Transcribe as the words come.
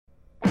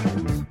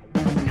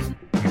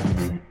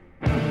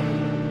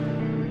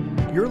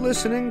You're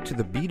listening to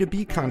the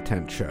B2B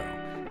Content Show,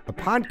 a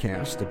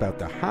podcast about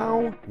the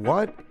how,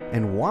 what,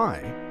 and why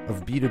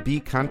of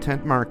B2B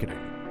content marketing.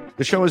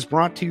 The show is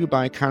brought to you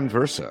by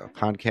Conversa, a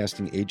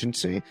podcasting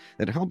agency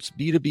that helps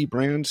B2B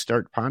brands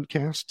start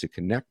podcasts to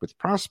connect with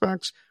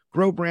prospects,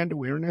 grow brand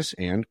awareness,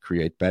 and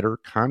create better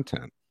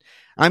content.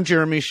 I'm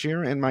Jeremy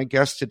Shear, and my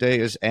guest today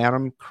is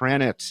Adam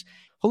Kranitz.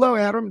 Hello,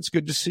 Adam. It's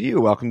good to see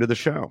you. Welcome to the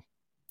show.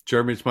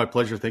 Jeremy, it's my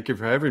pleasure. Thank you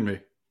for having me.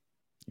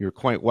 You're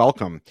quite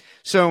welcome.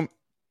 So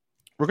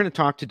we're going to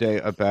talk today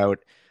about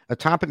a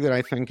topic that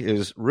I think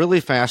is really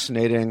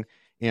fascinating,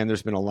 and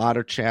there's been a lot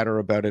of chatter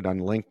about it on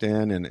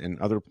LinkedIn and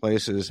other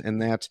places,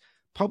 and that's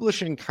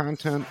publishing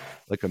content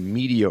like a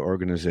media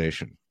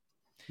organization.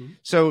 Mm-hmm.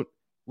 So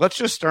let's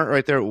just start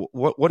right there.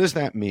 What does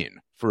that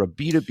mean for a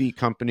B2B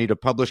company to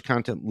publish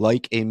content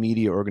like a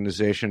media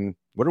organization?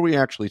 What are we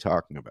actually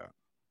talking about?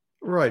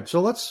 Right.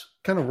 So let's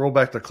kind of roll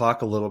back the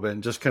clock a little bit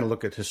and just kind of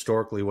look at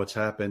historically what's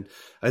happened.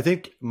 I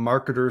think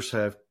marketers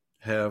have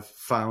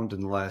found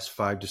in the last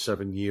 5 to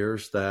 7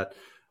 years that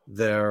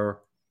their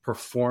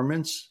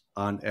performance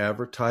on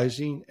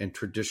advertising and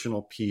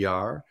traditional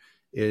PR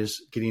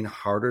is getting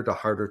harder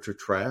to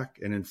track.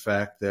 And in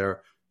fact,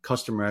 their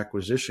customer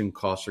acquisition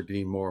costs are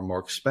getting more and more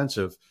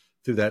expensive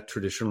through that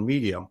traditional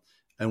medium.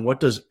 And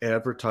what does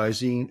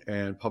advertising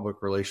and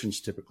public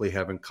relations typically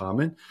have in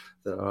common?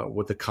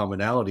 What the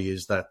commonality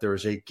is that there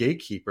is a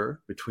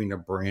gatekeeper between a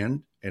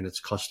brand and its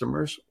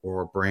customers,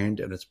 or a brand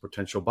and its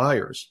potential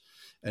buyers.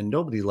 And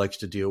nobody likes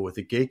to deal with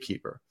a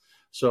gatekeeper.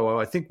 So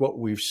I think what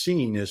we've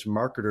seen is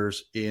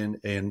marketers in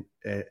a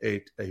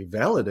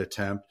valid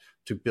attempt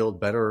to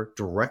build better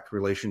direct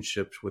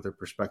relationships with their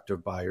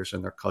prospective buyers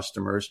and their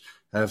customers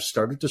have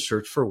started to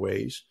search for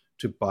ways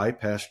to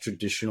bypass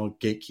traditional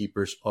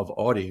gatekeepers of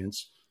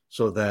audience,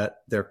 so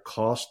that their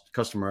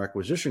customer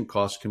acquisition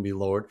costs can be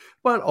lowered,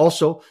 but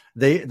also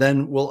they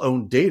then will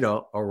own data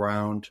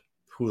around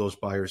who those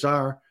buyers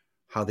are,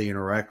 how they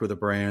interact with a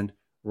brand,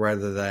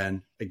 rather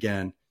than,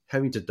 again,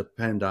 having to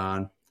depend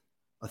on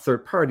a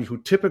third party who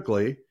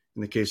typically,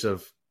 in the case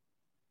of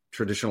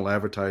traditional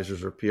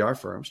advertisers or PR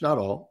firms, not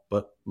all,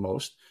 but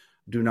most,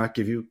 do not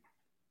give you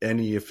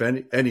any, if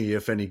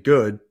any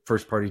good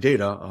first party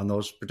data on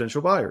those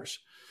potential buyers.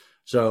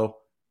 So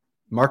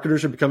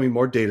marketers are becoming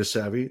more data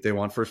savvy. They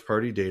want first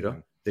party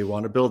data. They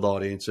want to build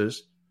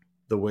audiences.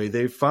 The way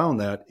they've found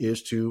that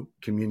is to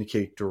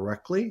communicate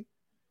directly.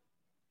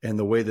 And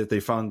the way that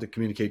they found to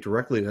communicate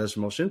directly that has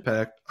the most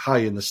impact, high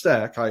in the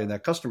stack, high in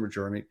that customer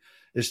journey,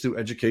 is through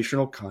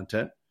educational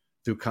content,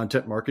 through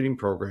content marketing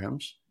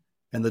programs.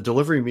 And the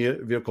delivery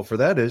vehicle for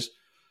that is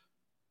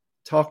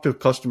talk to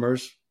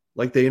customers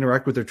like they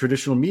interact with their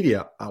traditional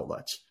media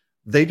outlets.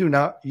 You do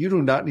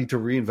not need to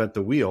reinvent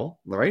the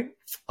wheel, right,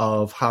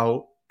 of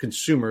how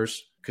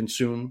consumers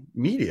consume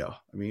media.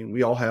 I mean,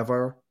 we all have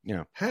our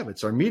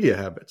habits, our media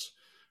habits,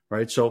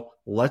 right? So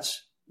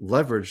let's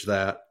leverage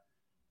that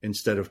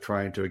instead of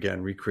trying to,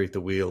 again, recreate the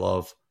wheel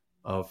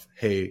of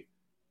hey,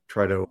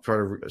 try to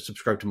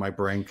subscribe to my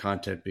brand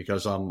content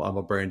because I'm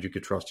a brand you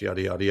could trust, yada,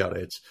 yada,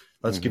 yada.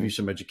 Let's give you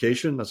some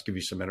education. Let's give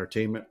you some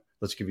entertainment.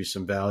 Let's give you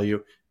some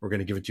value. We're going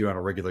to give it to you on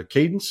a regular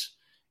cadence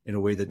in a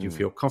way that you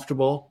feel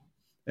comfortable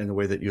and the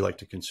way that you like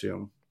to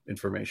consume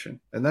information.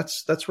 And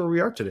that's where we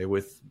are today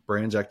with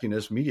brands acting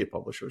as media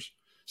publishers.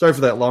 Sorry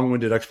for that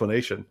long-winded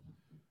explanation.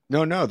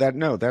 No,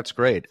 that's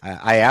great.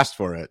 I asked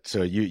for it,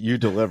 so you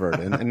delivered,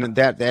 and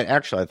that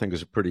actually I think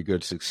is a pretty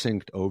good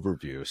succinct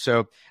overview.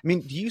 So, I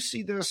mean, do you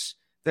see this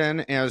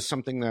then as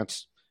something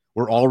that's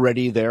we're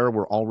already there,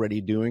 we're already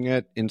doing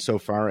it,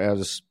 insofar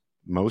as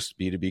most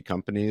B2B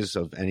companies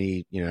of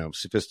any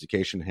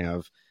sophistication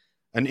have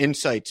an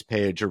insights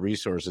page or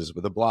resources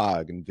with a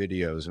blog and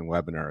videos and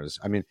webinars?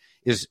 I mean,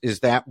 is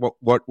that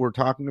what we're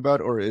talking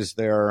about, or is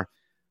there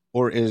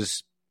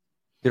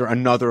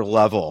another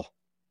level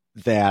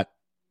that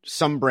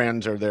some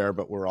brands are there,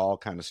 but we're all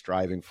kind of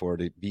striving for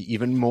to be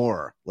even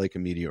more like a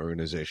media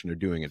organization or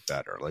doing it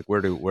better? Like,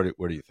 where do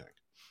you think?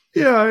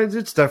 Yeah,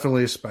 it's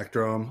definitely a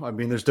spectrum. I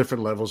mean, there's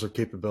different levels of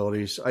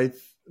capabilities.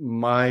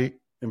 My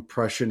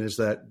impression is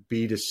that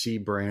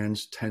B2C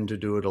brands tend to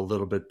do it a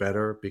little bit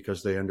better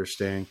because they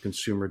understand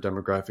consumer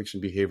demographics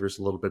and behaviors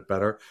a little bit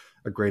better.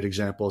 A great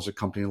example is a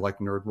company like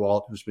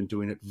NerdWallet, who's been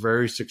doing it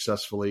very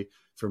successfully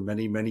for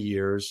many, many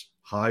years.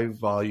 High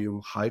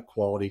volume, high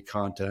quality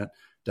content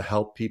to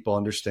help people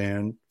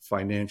understand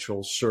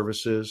financial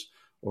services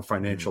or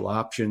financial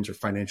options or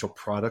financial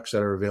products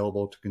that are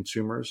available to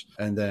consumers,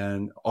 and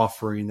then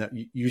offering that,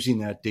 using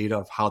that data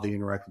of how they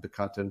interact with the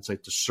content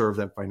site to serve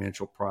them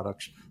financial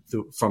products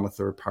from a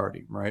third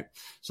party, right?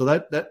 So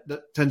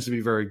that tends to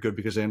be very good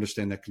because they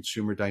understand that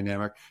consumer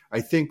dynamic. I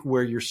think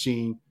where you're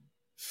seeing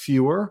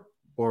fewer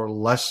or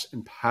less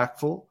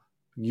impactful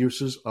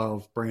uses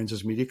of brands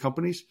as media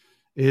companies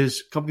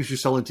is companies who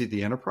sell into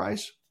the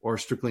enterprise or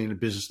strictly in a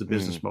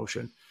business-to-business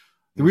motion.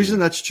 The reason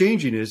that's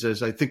changing is,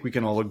 as I think we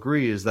can all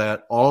agree, is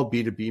that all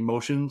B2B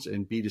motions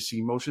and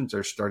B2C motions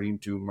are starting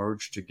to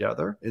merge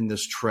together in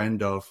this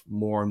trend of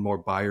more and more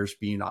buyers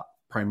being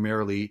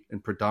primarily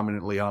and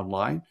predominantly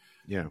online.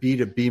 Yeah.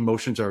 B2B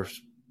motions are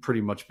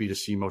pretty much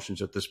B2C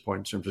motions at this point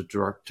in terms of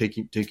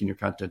taking your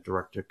content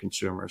direct to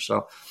consumer.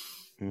 So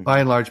by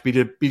and large,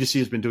 B2C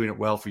has been doing it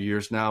well for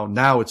years now.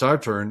 Now it's our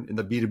turn in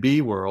the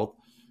B2B world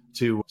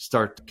to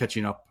start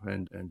catching up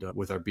and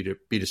with our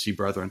B2C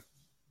brethren.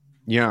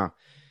 Yeah.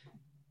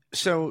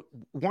 So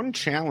one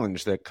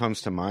challenge that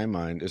comes to my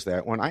mind is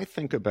that when I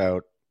think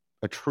about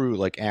a true,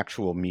 like,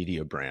 actual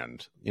media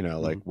brand,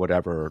 like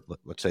whatever,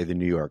 let's say the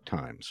New York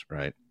Times,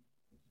 right?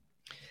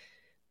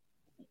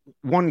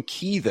 One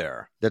key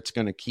there that's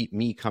going to keep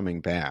me coming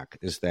back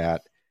is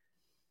that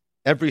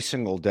every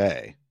single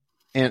day,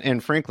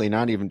 and frankly,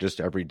 not even just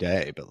every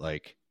day, but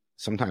like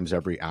sometimes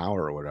every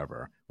hour or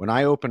whatever, when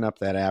I open up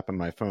that app on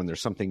my phone,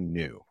 there's something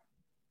new.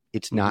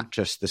 It's not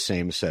just the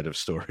same set of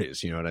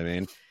stories. You know what I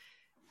mean?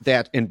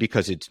 And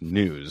because it's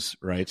news,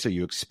 right? So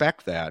you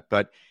expect that,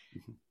 but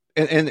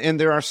and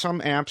there are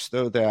some apps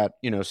though that,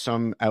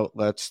 some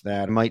outlets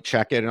that might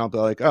check it and I'll be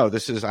like, oh,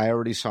 I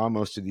already saw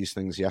most of these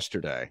things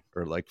yesterday,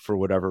 or like for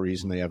whatever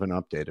reason they haven't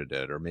updated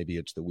it, or maybe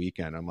it's the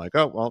weekend. I'm like,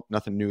 oh, well,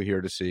 nothing new here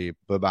to see.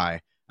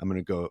 Bye-bye. I'm going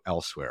to go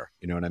elsewhere.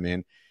 You know what I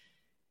mean?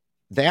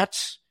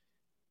 That's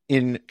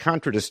in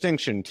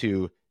contradistinction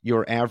to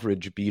your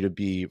average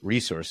B2B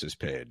resources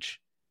page,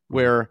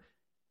 where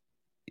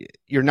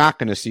you're not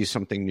going to see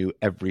something new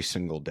every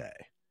single day.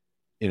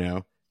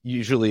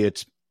 Usually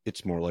it's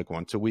more like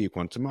once a week,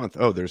 once a month.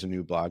 Oh, there's a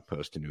new blog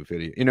post, a new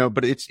video,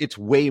 but it's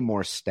way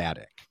more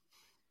static.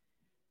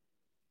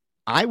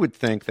 I would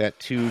think that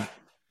to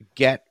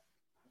get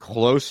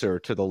closer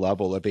to the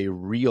level of a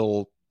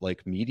real,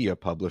 like, media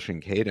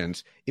publishing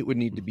cadence, it would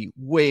need to be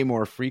way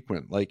more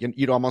frequent. Like,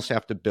 you'd almost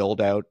have to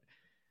build out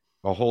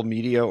a whole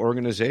media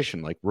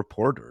organization, like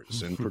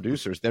reporters and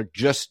producers that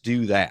just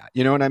do that.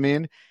 You know what I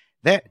mean?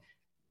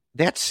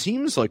 That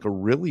seems like a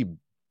really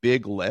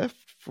big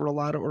lift for a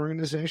lot of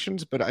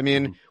organizations. But I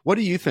mean, what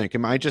do you think?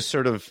 Am I just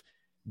sort of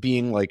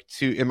being like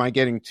am I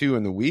getting too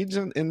in the weeds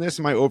in this?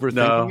 Am I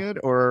overthinking it?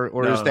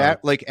 Or is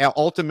that like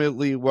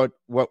ultimately what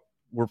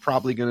we're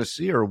probably going to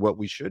see, or what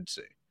we should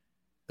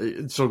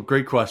see? So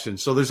great question.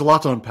 So there's a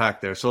lot to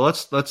unpack there. So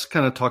let's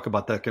kind of talk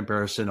about that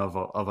comparison of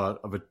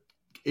a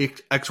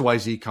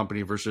XYZ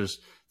company versus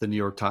the New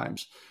York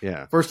Times.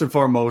 Yeah. First and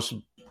foremost,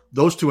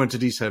 those two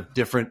entities have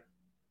different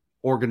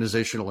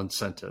organizational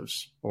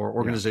incentives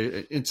or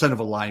incentive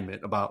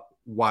alignment about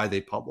why they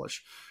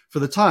publish. For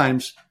the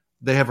Times,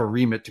 they have a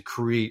remit to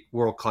create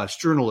world-class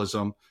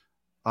journalism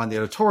on the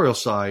editorial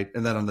side,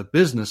 and then on the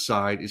business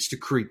side, it's to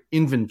create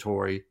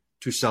inventory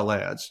to sell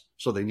ads.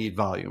 So they need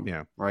volume,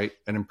 right,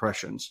 and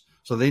impressions.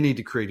 So they need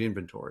to create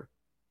inventory,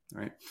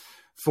 right?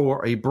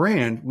 For a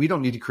brand, we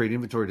don't need to create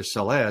inventory to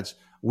sell ads.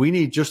 We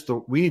need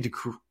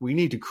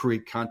to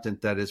create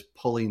content that is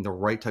pulling the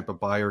right type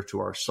of buyer to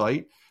our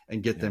site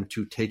and get them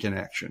to take an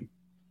action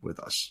with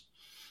us,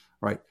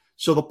 right?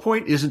 So the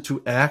point isn't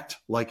to act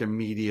like a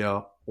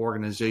media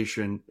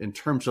organization in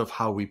terms of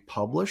how we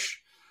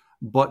publish,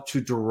 but to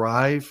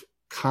derive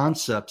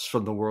concepts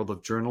from the world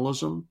of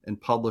journalism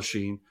and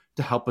publishing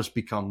to help us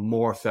become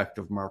more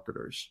effective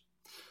marketers.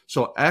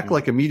 So act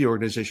like a media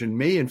organization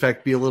may in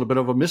fact be a little bit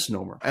of a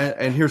misnomer.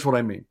 And here's what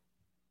I mean.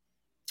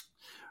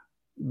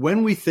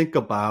 When we think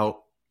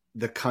about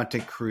the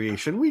content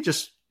creation,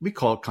 we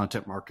call it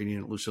content marketing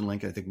at Lucid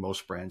Link. I think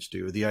most brands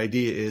do. The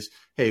idea is,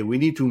 hey, we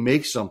need to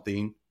make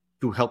something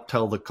to help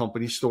tell the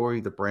company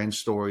story, the brand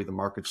story, the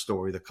market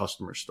story, the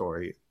customer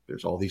story.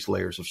 There's all these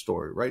layers of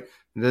story, right? At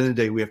the end of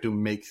the day, we have to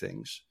make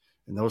things.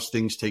 And those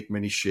things take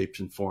many shapes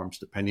and forms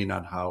depending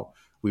on how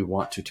we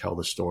want to tell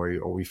the story,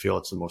 or we feel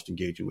it's the most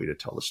engaging way to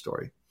tell the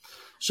story.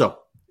 So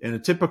in a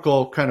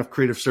typical kind of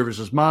creative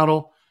services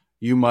model,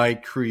 you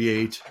might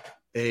create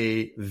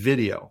a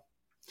video.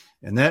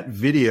 And that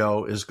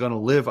video is going to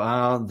live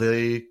on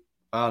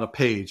a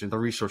page in the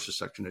resources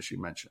section, as you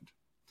mentioned.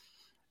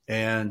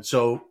 And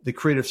so the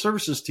creative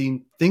services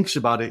team thinks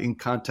about it in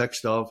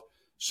context of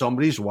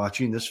somebody's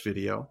watching this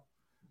video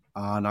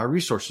on our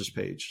resources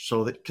page.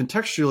 So that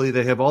contextually,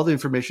 they have all the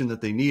information that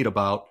they need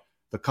about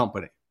the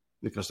company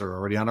because they're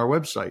already on our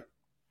website.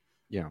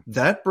 Yeah.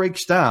 That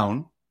breaks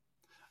down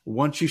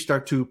once you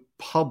start to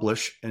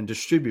publish and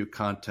distribute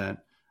content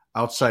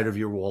outside of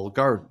your walled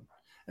garden.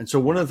 And so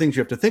one of the things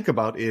you have to think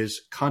about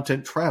is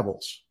content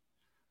travels,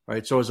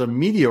 right? So as a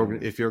media,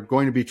 if you're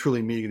going to be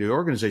truly a media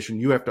organization,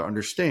 you have to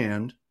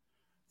understand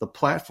the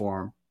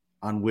platform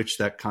on which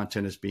that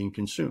content is being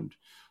consumed.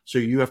 So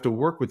you have to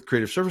work with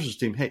creative services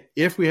team. Hey,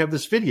 if we have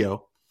this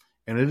video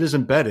and it is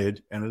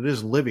embedded and it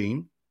is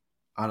living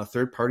on a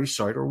third-party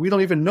site, or we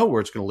don't even know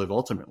where it's going to live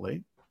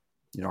ultimately,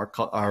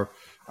 our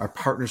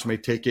partners may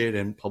take it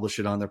and publish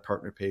it on their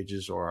partner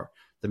pages, or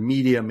the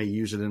media may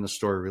use it in a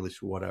story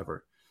release,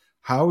 whatever.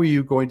 How are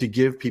you going to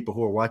give people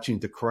who are watching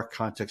the correct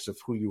context of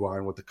who you are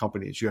and what the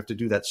company is? You have to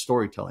do that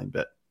storytelling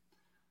bit,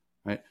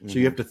 right? Mm-hmm. So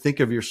you have to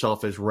think of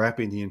yourself as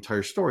wrapping the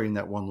entire story in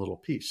that one little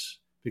piece,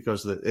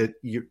 because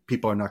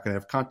people are not going to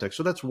have context.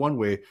 So that's one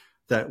way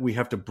that we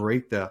have to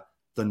break the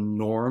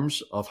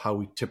norms of how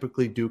we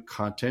typically do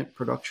content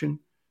production,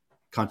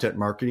 content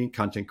marketing,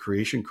 content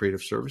creation,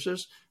 creative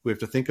services. We have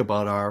to think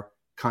about our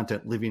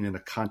content living in a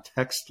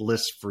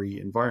contextless free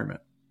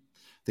environment.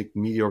 I think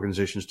media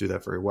organizations do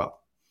that very well.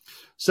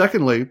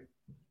 Secondly,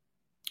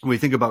 when we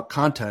think about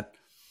content,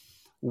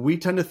 we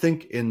tend to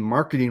think in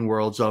marketing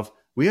worlds of,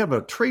 we have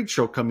a trade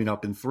show coming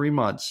up in 3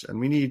 months and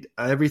we need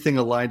everything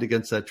aligned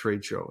against that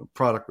trade show,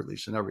 product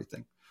release and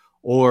everything.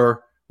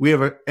 Or we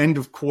have an end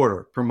of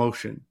quarter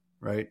promotion,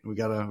 right? We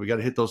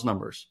gotta hit those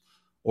numbers.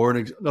 Or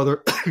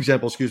another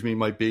example,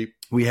 might be,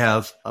 we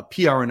have a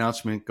PR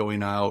announcement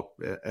going out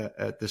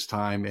at this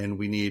time and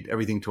we need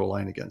everything to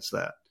align against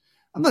that.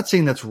 I'm not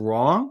saying that's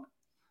wrong,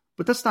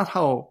 but that's not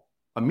how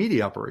a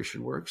media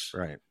operation works.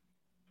 Right.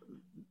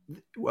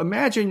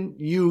 Imagine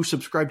you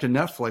subscribe to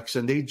Netflix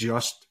and they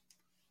just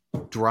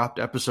dropped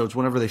episodes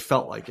whenever they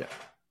felt like it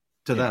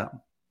to them,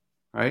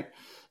 right?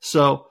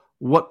 So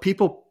what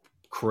people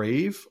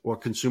crave, or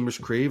consumers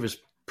crave, is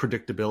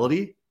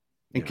predictability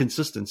and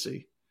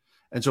consistency.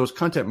 And so as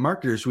content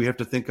marketers, we have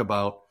to think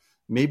about,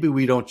 maybe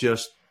we don't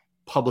just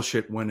publish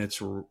it when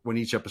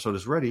each episode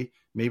is ready.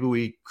 Maybe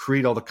we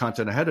create all the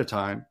content ahead of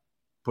time,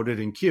 put it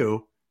in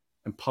queue,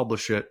 and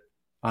publish it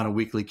on a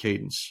weekly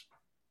cadence.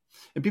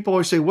 And people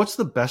always say, what's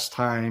the best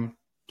time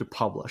to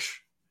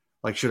publish?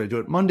 Like, should I do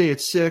it Monday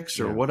at 6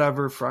 or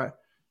whatever? Friday?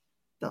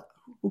 No,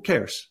 who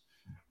cares?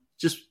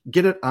 Just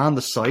get it on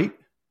the site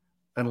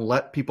and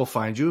let people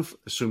find you,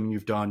 assuming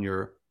you've done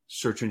your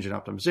search engine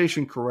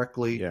optimization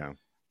correctly. Yeah.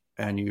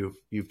 And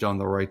you've done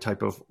the right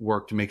type of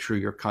work to make sure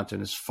your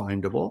content is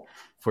findable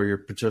for your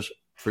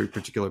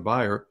particular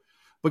buyer.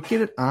 But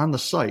get it on the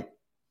site.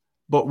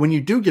 But when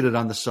you do get it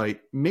on the site,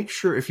 make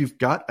sure, if you've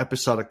got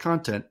episodic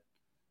content,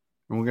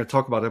 and we're going to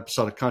talk about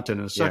episodic content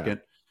in a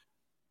second,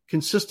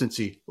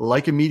 consistency,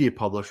 like a media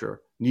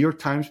publisher. New York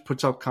Times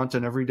puts out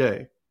content every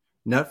day.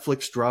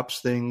 Netflix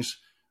drops things,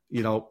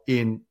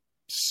 in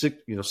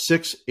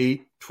 6,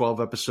 8,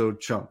 12 episode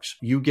chunks.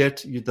 You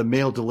get the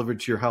mail delivered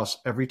to your house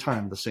every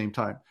time, the same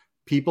time.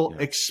 People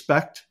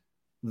expect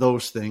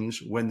those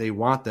things when they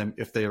want them,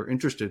 if they are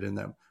interested in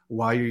them.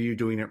 Why are you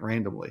doing it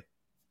randomly?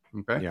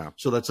 Okay. Yeah.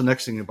 So that's the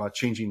next thing about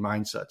changing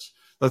mindsets.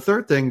 The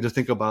third thing to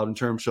think about in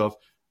terms of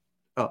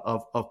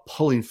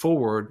pulling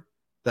forward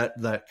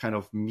that kind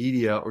of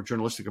media or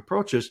journalistic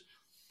approaches,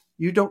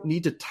 you don't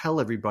need to tell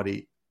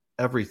everybody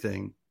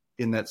everything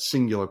in that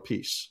singular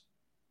piece,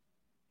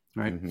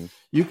 right? Mm-hmm.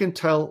 You can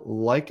tell,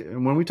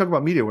 and when we talk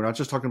about media, we're not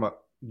just talking about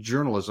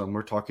journalism,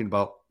 we're talking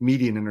about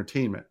media and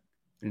entertainment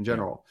in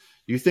general.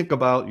 You think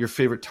about your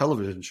favorite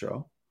television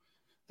show,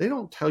 they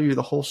don't tell you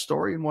the whole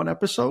story in one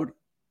episode.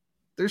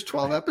 There's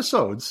 12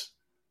 episodes,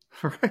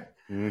 right?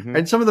 Mm-hmm.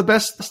 And some of the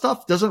best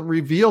stuff doesn't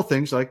reveal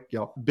things like,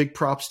 big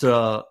props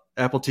to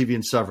Apple TV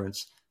and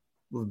Severance,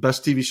 the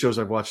best TV shows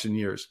I've watched in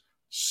years.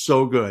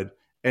 So good.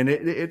 And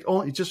it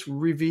only just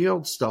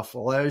revealed stuff,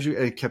 allows you,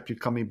 and it kept you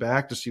coming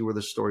back to see where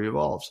the story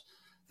evolves.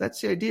 That's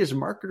the idea. As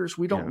marketers,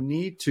 we don't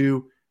need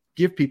to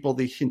give people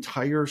the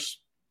entire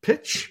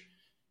pitch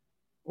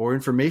or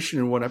information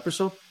in one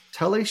episode.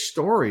 Tell a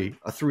story,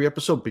 a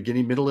 3-episode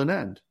beginning, middle, and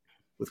end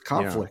with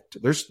conflict.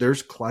 Yeah.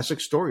 There's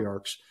classic story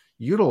arcs.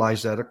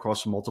 Utilize that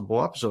across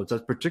multiple episodes.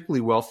 That's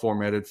particularly well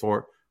formatted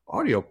for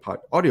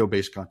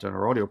audio-based content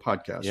or audio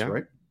podcasts,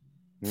 right?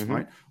 Mm-hmm.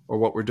 Right? Or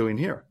what we're doing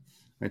here.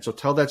 Right? So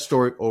tell that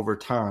story over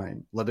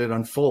time. Let it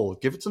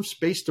unfold. Give it some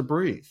space to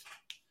breathe.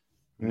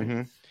 Right?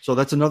 Mm-hmm. So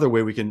that's another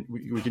way we can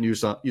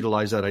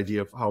utilize that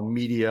idea of how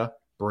media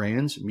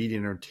brands, media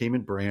and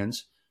entertainment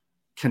brands,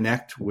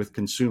 connect with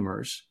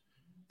consumers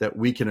that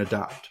we can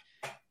adopt.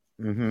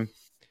 Mm-hmm.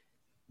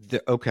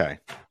 Okay.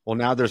 Well,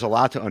 now there's a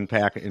lot to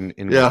unpack in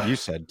what you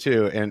said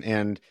too.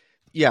 And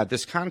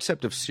this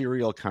concept of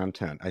serial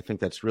content, I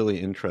think that's really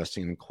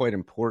interesting and quite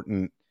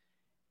important.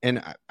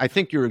 And I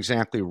think you're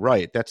exactly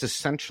right. That's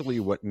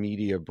essentially what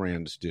media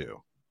brands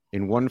do.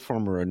 In one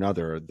form or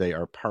another, they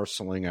are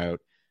parceling out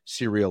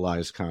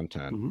serialized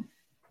content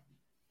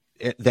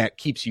that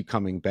keeps you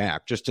coming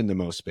back, just in the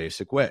most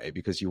basic way,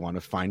 because you want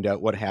to find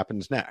out what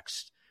happens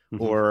next.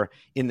 Mm-hmm. Or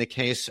in the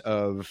case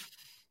of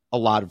a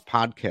lot of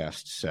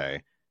podcasts,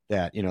 say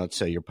that, let's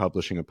say you're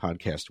publishing a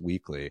podcast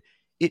weekly,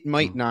 it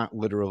might not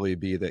literally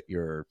be that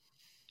you're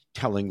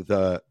telling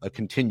a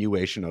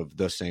continuation of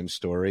the same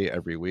story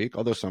every week,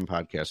 although some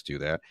podcasts do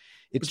that.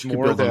 It's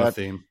more that a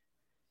theme.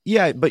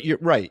 Yeah, but you're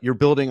right. You're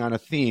building on a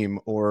theme,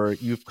 or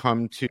you've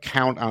come to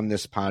count on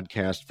this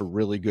podcast for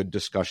really good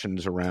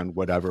discussions around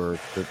whatever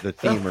the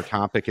theme or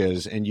topic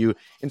is. And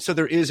so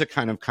there is a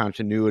kind of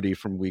continuity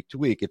from week to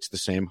week. It's the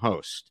same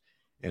host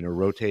and a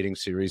rotating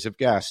series of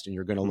guests, and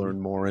you're going to learn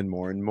more and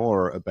more and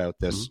more about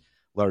this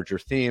larger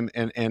theme.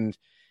 And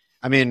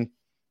I mean,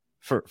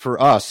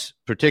 for us,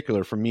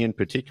 for me in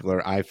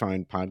particular, I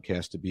find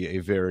podcasts to be a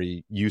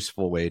very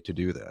useful way to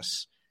do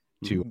this,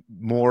 to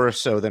more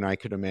so than I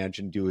could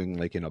imagine doing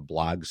like in a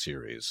blog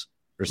series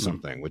or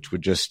something, which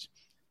would just,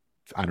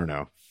 I don't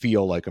know,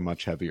 feel like a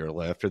much heavier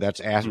lift, or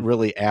that's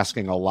really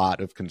asking a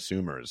lot of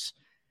consumers.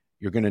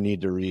 You're going to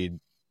need to read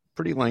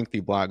pretty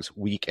lengthy blogs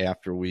week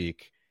after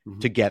week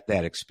to get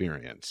that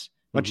experience.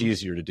 Much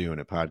easier to do in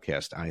a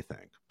podcast, I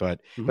think.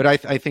 But I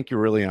think you're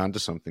really onto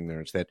something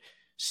there. It's that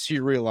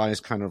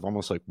serialized kind of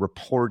almost like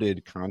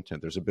reported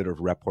content. There's a bit of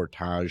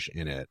reportage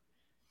in it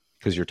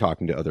because you're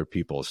talking to other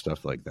people,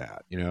 stuff like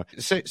that.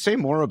 Say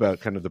more about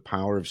kind of the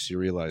power of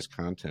serialized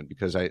content,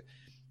 because I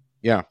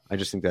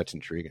just think that's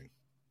intriguing.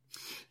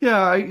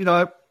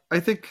 Yeah, I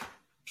think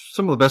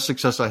some of the best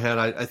success I had,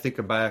 I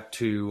think back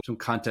to some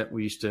content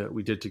we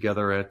did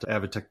together at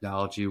Avid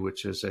Technology,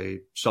 which is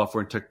a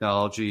software and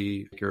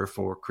technology maker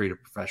for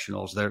creative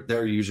professionals.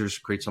 Their users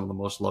create some of the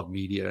most loved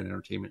media and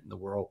entertainment in the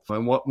world.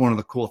 And one of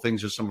the cool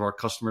things is some of our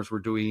customers were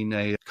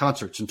doing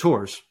concerts and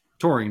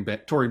touring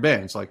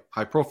bands, like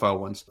high profile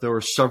ones. There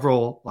were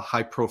several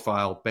high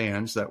profile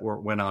bands that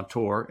went on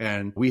tour,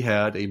 and we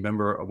had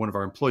one of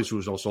our employees who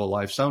was also a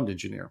live sound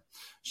engineer.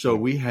 So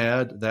we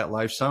had that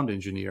live sound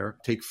engineer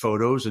take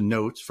photos and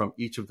notes from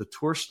each of the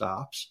tour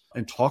stops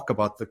and talk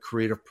about the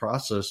creative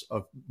process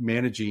of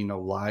managing a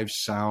live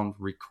sound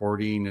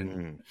recording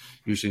and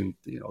using,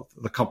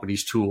 the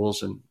company's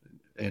tools and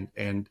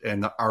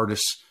the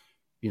artist's,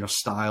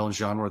 style and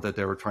genre that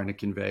they were trying to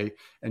convey,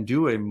 and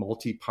do a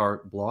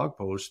multi-part blog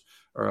post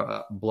or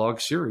a blog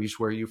series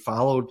where you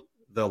followed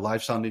the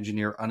live sound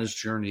engineer on his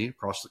journey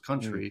across the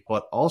country,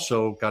 but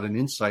also got an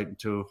insight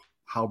into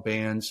how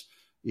bands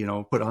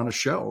put on a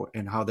show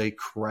and how they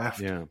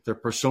craft their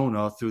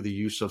persona through the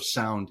use of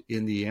sound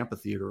in the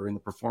amphitheater or in the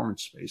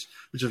performance space,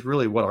 which is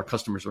really what our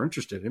customers are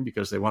interested in,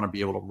 because they want to be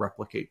able to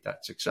replicate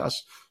that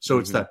success. So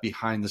it's that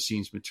behind the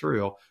scenes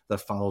material that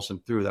follows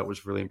them through that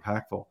was really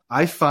impactful.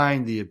 I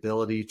find the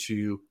ability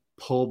to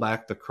pull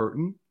back the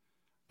curtain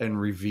and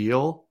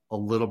reveal a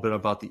little bit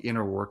about the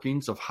inner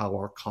workings of how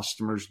our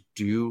customers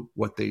do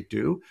what they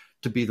do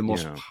to be the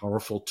most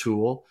powerful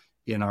tool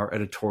in our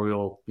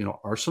editorial,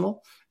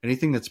 arsenal.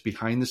 Anything that's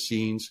behind the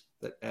scenes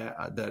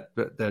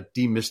that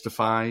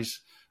demystifies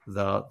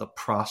the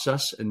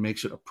process and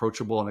makes it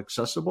approachable and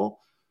accessible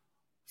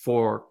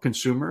for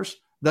consumers.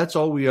 That's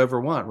all we ever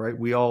want, right?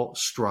 We all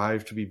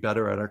strive to be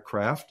better at our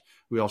craft.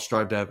 We all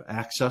strive to have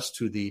access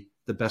to the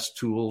best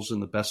tools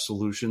and the best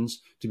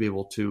solutions to be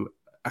able to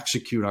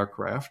execute our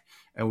craft.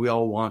 And we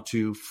all want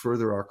to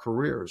further our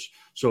careers.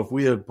 So if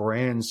we have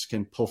brands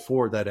can pull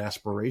forward that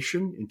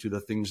aspiration into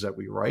the things that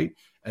we write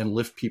and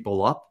lift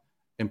people up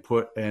and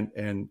put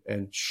and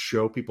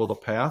show people the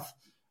path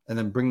and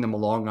then bring them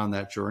along on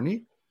that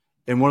journey.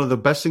 And one of the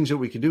best things that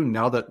we can do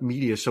now that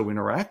media is so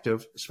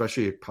interactive,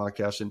 especially a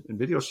podcast and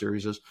video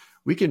series, is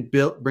we can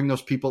bring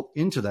those people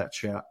into that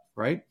chat,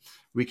 right?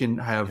 We can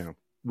have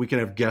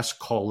guests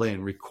call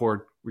in,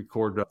 record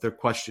their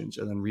questions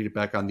and then read it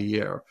back on the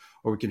air,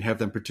 or we can have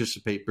them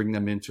participate, bring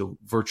them into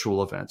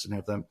virtual events and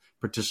have them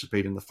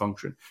participate in the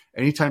function.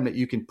 Anytime that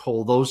you can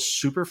pull those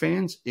super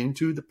fans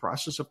into the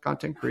process of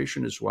content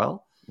creation as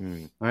well,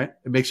 right?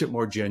 It makes it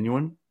more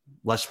genuine,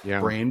 less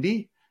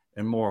brandy,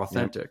 and more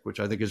authentic,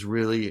 which I think is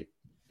really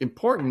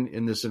important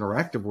in this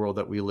interactive world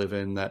that we live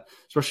in, that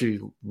especially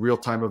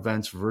real-time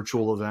events,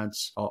 virtual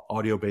events,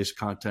 audio-based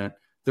content,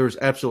 there's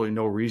absolutely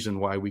no reason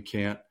why we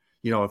can't.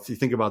 If you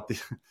think about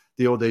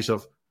the old days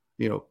of,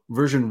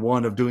 version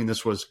 1 of doing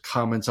this was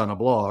comments on a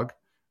blog,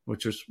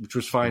 which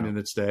was fine in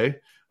its day.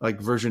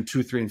 Like version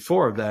 2, 3, and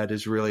 4 of that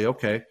is really,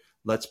 okay,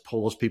 let's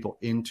pull those people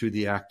into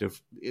the act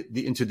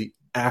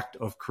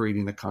of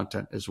creating the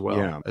content as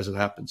well as it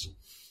happens.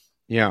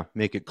 Yeah,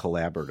 make it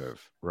collaborative,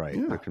 right?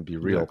 There can be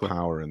real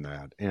power in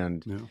that.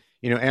 And,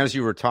 as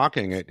you were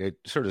talking, it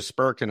sort of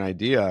sparked an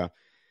idea,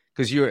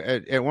 because you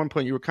at one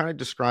point you were kind of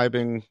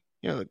describing,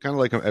 kind of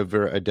like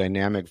a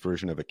dynamic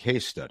version of a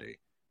case study,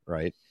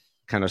 right?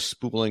 Kind of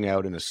spooling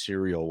out in a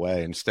serial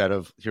way instead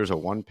of here's a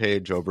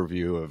one-page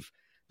overview of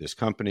this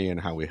company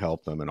and how we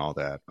help them and all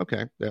that.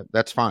 Okay,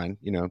 that's fine,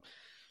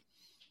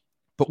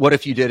 But what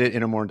if you did it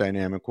in a more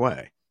dynamic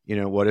way?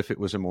 What if it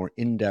was a more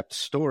in-depth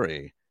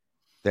story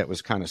that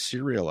was kind of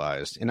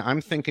serialized? And I'm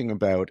thinking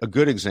about a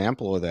good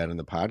example of that in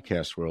the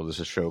podcast world is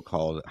a show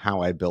called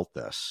How I Built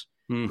This.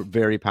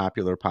 Very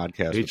popular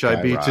podcast.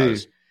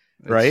 HIBT.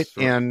 Right.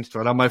 It's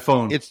right on my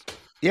phone.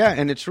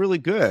 And it's really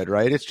good,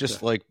 right? It's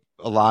just like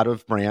a lot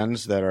of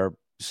brands that are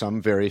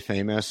some very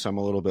famous, some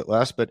a little bit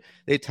less, but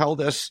they tell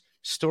this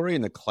story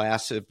in the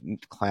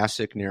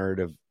classic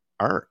narrative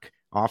arc,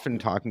 often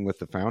talking with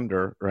the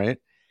founder, right?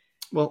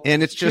 Well,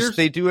 and it's just,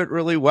 they do it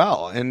really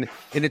well. And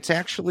it's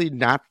actually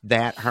not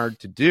that hard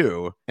to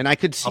do. And I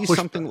could see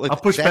something like I'll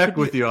push back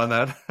with you on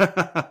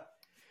that.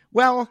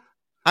 Well,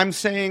 I'm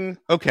saying,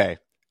 okay,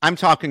 I'm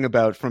talking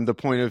about from the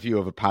point of view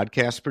of a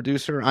podcast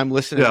producer. I'm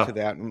listening to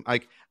that. And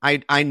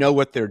I know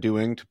what they're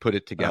doing to put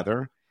it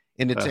together.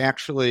 And it's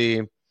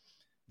actually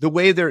the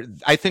way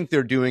I think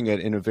they're doing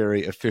it in a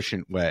very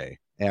efficient way,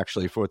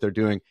 actually, for what they're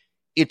doing.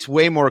 It's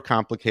way more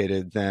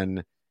complicated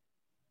than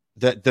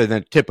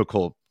the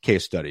typical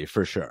case study,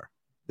 for sure.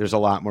 There's a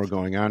lot more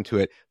going on to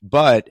it.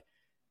 But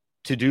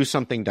to do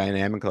something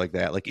dynamic like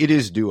that, like, it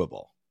is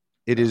doable.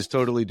 It is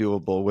totally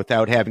doable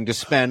without having to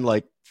spend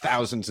like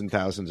thousands and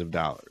thousands of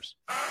dollars.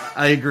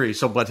 I agree.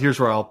 But here's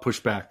where I'll push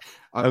back.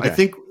 Okay. I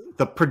think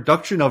the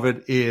production of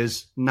it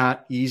is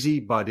not easy,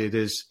 but it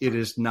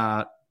is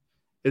not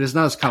it is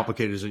not as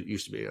complicated as it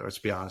used to be. Let's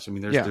be honest. I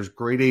mean, there's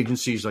great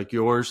agencies like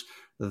yours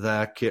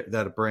that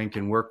a brand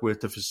can work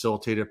with to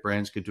facilitate it.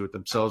 Brands can do it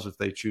themselves if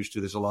they choose to.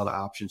 There's a lot of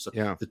options.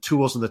 Yeah. The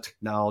tools and the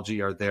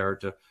technology are there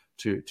to.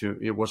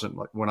 It wasn't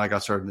like when I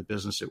got started in the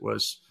business, it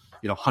was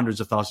hundreds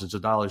of thousands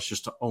of dollars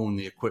just to own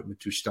the equipment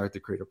to start the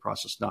creative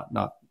process,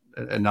 not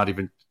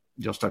even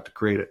start to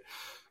create it.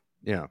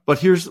 Yeah. But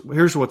here's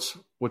what's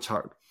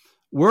hard.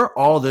 Where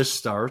all this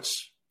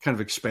starts, kind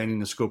of expanding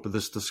the scope of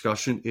this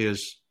discussion,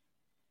 is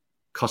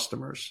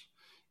customers.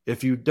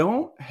 If you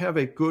don't have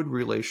a good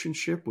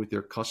relationship with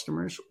your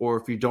customers, or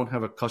if you don't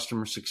have a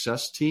customer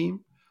success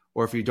team,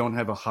 or if you don't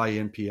have a high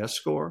NPS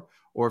score,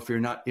 or if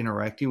you're not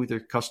interacting with your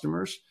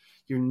customers,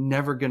 you're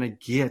never going to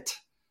get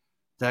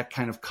that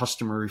kind of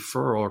customer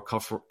referral or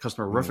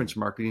customer reference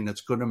marketing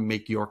that's going to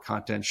make your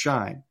content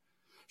shine.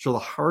 So the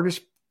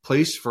hardest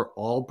place for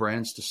all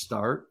brands to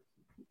start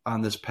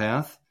on this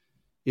path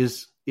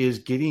is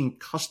getting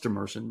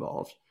customers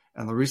involved.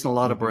 And the reason a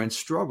lot of brands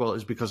struggle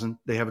is because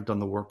they haven't done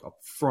the work up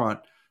front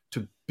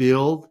to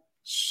build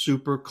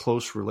super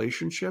close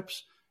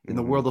relationships. In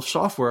the world of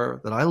software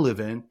that I live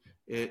in,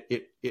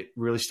 it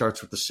really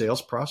starts with the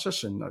sales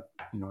process. And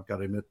I've got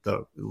to admit,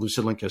 the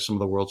LucidLink has some of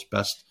the world's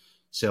best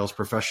sales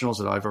professionals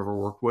that I've ever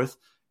worked with.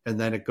 And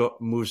then it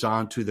moves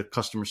on to the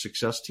customer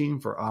success team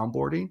for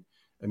onboarding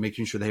and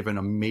making sure they have an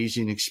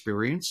amazing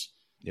experience.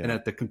 Yeah. And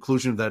at the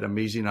conclusion of that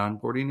amazing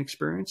onboarding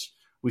experience,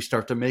 we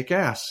start to make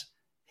asks.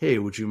 Hey,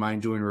 would you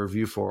mind doing a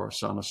review for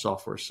us on a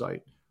software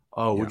site?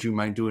 Oh, would you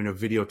mind doing a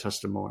video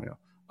testimonial?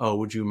 Oh,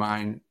 would you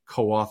mind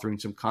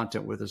co-authoring some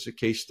content with us, a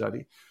case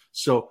study?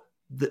 So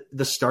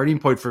the starting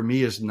point for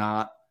me is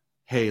not,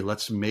 hey,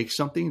 let's make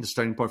something. The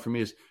starting point for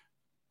me is,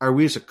 are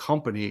we as a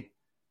company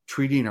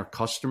treating our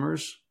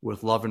customers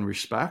with love and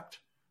respect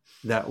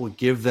that will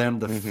give them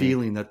the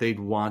feeling that they'd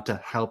want to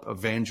help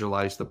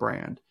evangelize the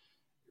brand?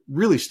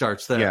 Really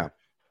starts there. Yeah.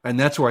 And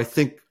that's where I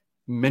think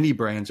many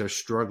brands are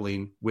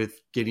struggling with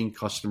getting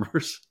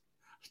customers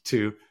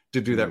to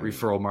do that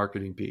referral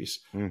marketing piece.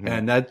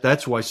 And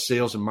that's why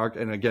sales and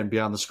market, and again,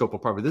 beyond the scope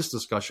of probably this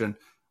discussion,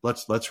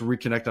 let's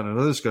reconnect on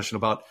another discussion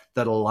about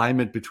that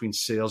alignment between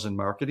sales and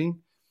marketing.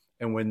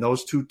 And when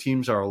those two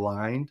teams are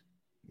aligned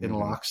in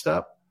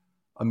lockstep,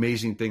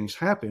 amazing things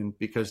happen,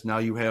 because now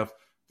you have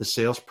the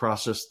sales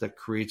process that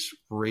creates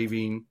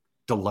raving,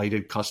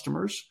 delighted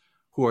customers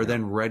who are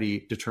then ready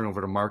to turn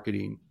over to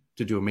marketing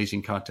to do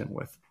amazing content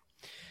with.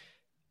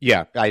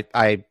 Yeah,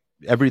 I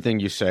everything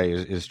you say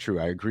is true.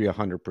 I agree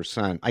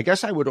 100%. I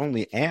guess I would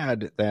only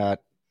add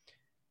that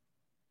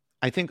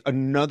I think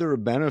another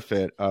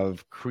benefit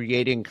of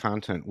creating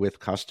content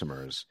with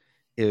customers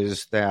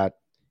is that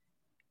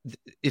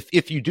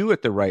if you do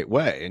it the right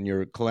way and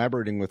you're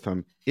collaborating with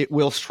them, it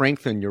will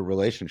strengthen your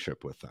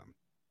relationship with them.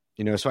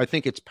 So I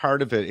think it's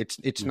part of it.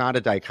 It's not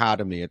a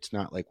dichotomy. It's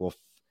not like, well,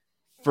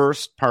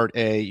 first part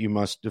A, you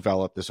must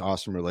develop this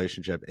awesome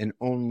relationship, and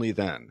only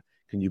then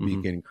can you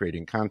begin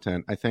creating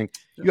content. I think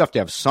you have to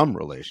have some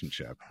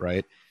relationship,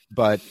 right?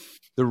 But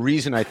the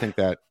reason I think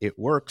that it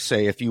works,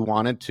 say, if you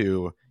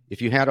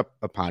had a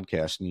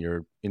podcast and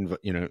you're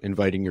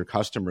inviting your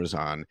customers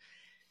on,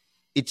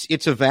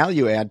 it's a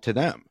value add to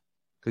them,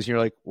 because you're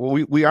like,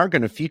 well, we are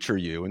going to feature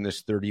you in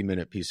this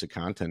 30-minute piece of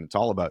content. It's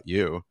all about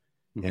you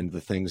and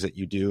the things that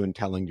you do and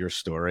telling your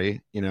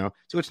story, So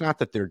it's not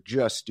that they're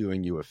just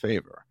doing you a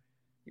favor.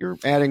 You're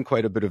adding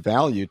quite a bit of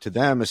value to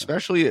them,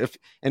 especially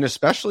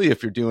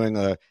if you're doing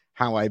a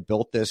how I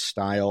built this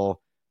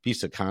style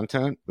piece of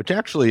content, which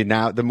actually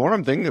now the more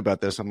I'm thinking about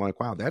this, I'm like,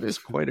 wow, that is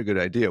quite a good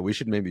idea. We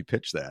should maybe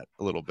pitch that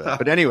a little bit.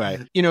 But anyway,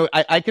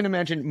 I can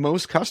imagine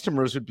most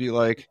customers would be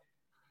like,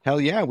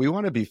 hell yeah, we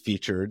want to be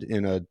featured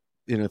in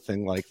a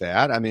thing like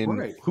that. I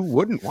mean, Who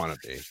wouldn't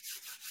want to be?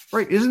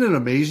 Right. Isn't it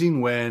amazing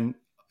when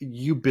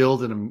you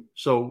build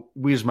so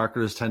we as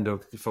marketers tend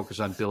to focus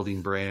on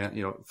building brand,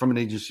 from an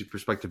agency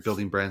perspective,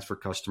 building brands for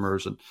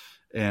customers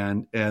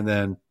and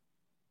then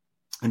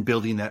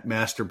building that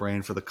master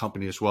brand for the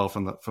company as well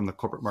from the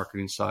corporate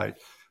marketing side.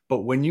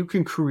 But when you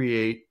can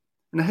create,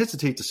 and I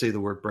hesitate to say the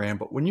word brand,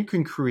 but when you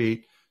can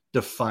create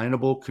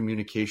definable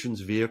communications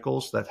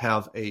vehicles that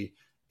have a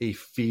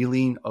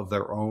feeling of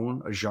their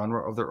own, a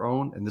genre of their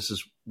own, and this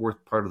is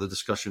worth part of the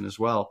discussion as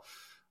well.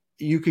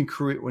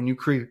 When you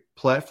create a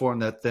platform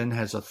that then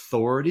has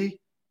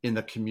authority in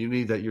the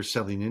community that you're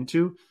selling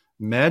into,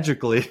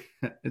 magically,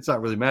 it's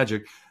not really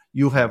magic,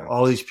 you have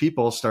all these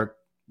people start,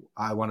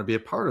 I want to be a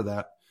part of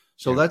that.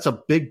 So that's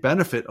a big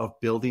benefit of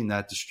building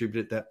that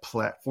that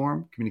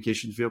platform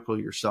communications vehicle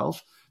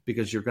yourself,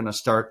 because you're going to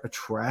start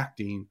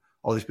attracting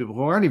all these people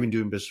who aren't even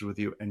doing business with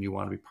you, and you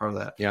want to be part of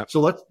that. Yeah. So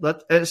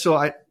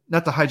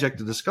not to hijack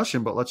the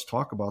discussion, but let's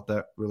talk about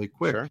that really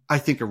quick. Sure. I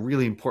think a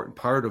really important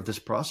part of this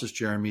process,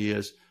 Jeremy,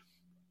 is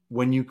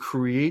when you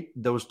create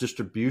those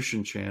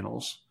distribution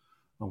channels,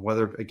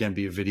 whether again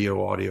be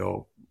video,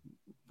 audio,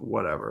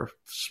 whatever,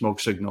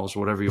 smoke signals,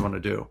 whatever you want to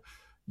do,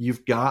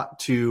 you've got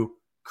to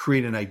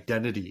create an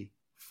identity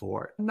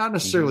for it. Not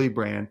necessarily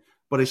brand,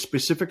 but a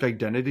specific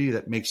identity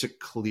that makes it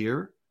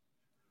clear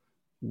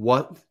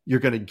what you're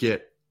going to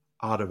get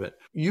out of it.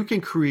 You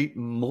can create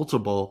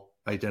multiple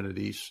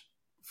identities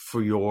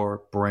for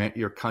your brand,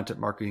 your content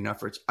marketing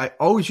efforts. I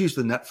always use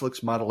the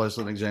Netflix model as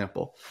an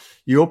example.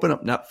 You open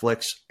up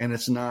Netflix and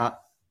it's not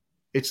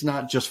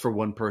just for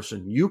one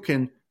person. You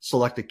can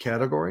select a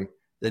category,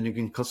 then you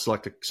can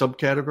select a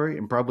subcategory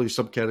and probably a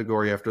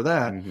subcategory after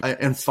that,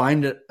 and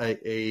find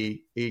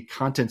a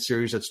content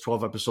series that's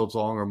 12 episodes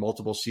long or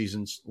multiple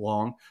seasons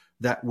long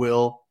that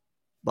will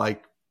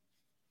like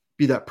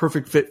be that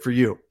perfect fit for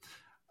you.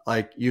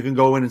 Like you can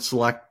go in and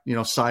select,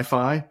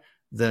 sci-fi,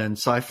 then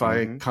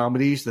sci-fi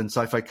comedies, then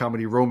sci-fi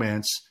comedy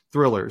romance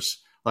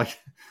thrillers. Like,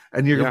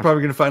 and you're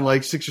probably going to find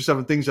like 6 or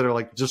 7 things that are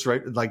like just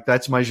right. Like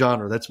that's my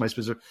genre. That's my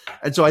specific.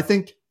 And so I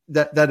think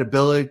that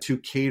ability to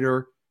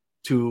cater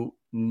to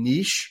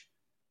niche,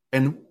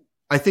 and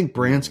I think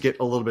brands get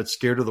a little bit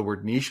scared of the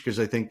word niche because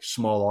I think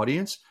small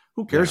audience.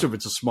 Who cares if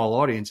it's a small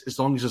audience as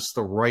long as it's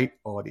the right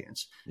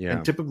audience? Yeah.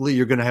 And typically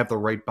you're going to have the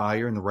right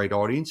buyer and the right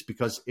audience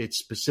because it's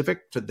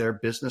specific to their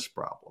business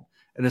problem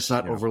and it's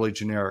not overly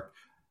generic.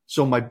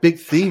 So my big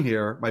theme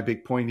here, my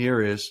big point here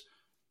is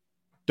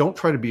don't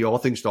try to be all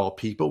things to all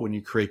people when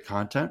you create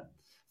content.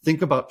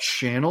 Think about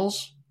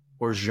channels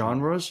or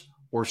genres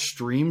or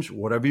streams,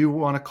 whatever you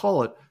want to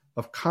call it,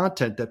 of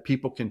content that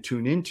people can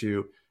tune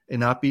into and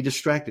not be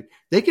distracted.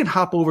 They can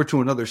hop over to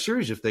another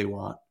series if they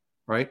want,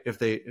 right?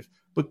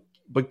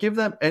 But give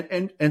them,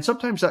 and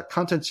sometimes that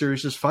content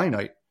series is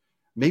finite.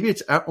 Maybe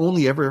it's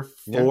only ever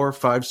 4,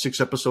 5,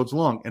 6 episodes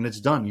long and it's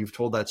done. You've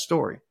told that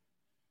story,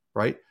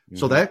 right?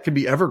 So that could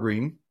be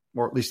evergreen,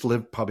 or at least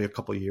live probably a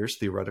couple of years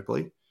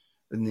theoretically.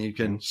 And then you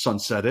can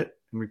sunset it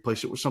and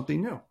replace it with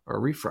something new or a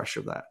refresh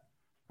of that,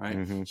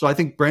 right? So I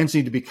think brands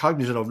need to be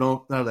cognizant of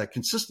none of that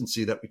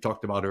consistency that we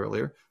talked about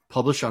earlier.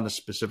 Publish on a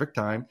specific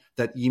time.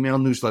 That email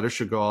newsletter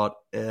should go out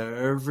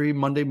every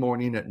Monday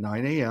morning at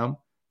 9 a.m.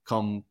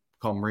 Come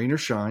rain or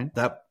shine.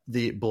 That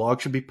the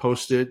blog should be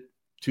posted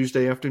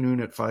Tuesday afternoon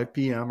at 5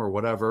 p.m. or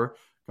whatever.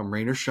 Come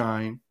rain or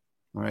shine,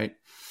 right?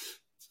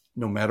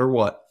 No matter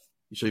what.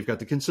 So you've got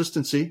the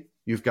consistency.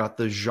 You've got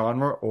the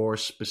genre or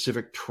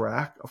specific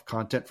track of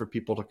content for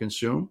people to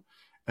consume.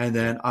 And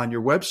then on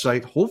your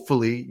website,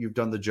 hopefully you've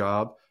done the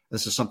job.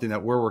 This is something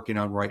that we're working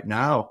on right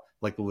now,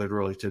 like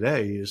literally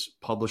today, is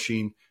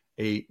publishing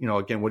a,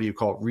 again, what do you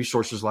call it?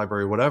 Resources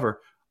library,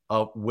 whatever,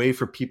 a way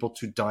for people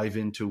to dive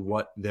into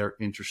what they're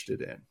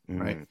interested in,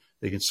 right?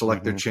 They can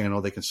select their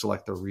channel. They can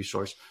select their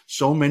resource.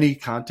 So many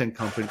content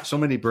companies, so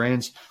many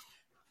brands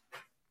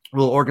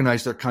will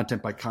organize their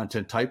content by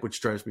content type,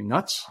 which drives me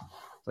nuts.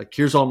 Like,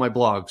 here's all my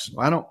blogs.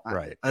 I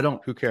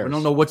don't, who cares? I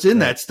don't know what's in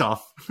that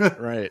stuff.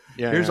 Right.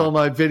 Yeah. Here's all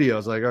my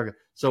videos. Like, okay.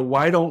 So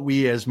why don't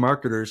we as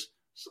marketers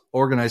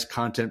organize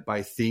content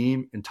by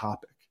theme and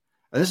topic?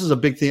 And this is a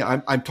big thing.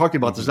 I'm talking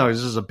about this now. This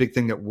is a big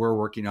thing that we're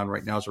working on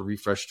right now as a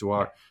refresh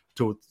to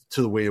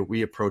the way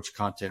we approach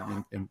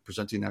content and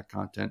presenting that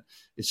content.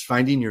 It's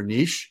finding your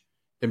niche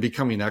and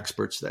becoming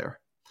experts there.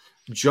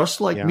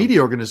 Just like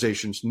media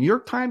organizations, New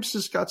York Times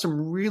has got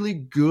some really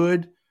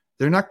good.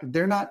 They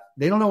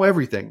don't know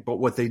everything, but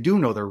what they do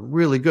know, they're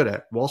really good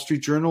at. Wall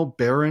Street Journal,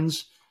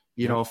 Barron's,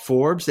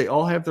 Forbes, they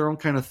all have their own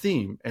kind of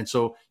theme. And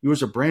so you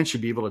as a brand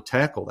should be able to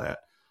tackle that.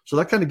 So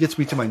that kind of gets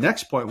me to my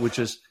next point, which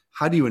is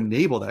how do you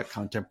enable that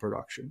content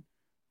production,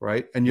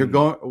 right? And you're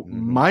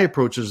my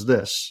approach is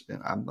this,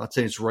 and I'm not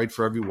saying it's right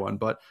for everyone,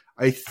 but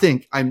I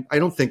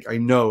don't think I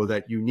know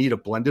that you need a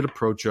blended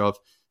approach of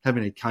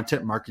having a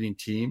content marketing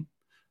team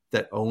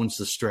that owns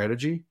the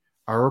strategy.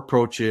 Our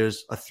approach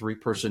is a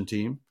 3-person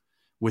team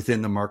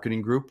within the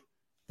marketing group.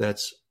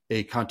 That's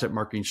a content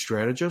marketing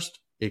strategist,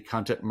 a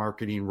content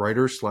marketing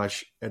writer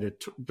 /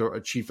 editor,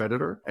 a chief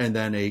editor, and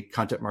then a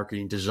content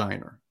marketing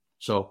designer.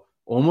 So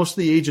almost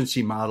the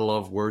agency model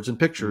of words and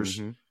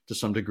pictures to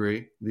some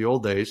degree, the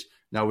old days.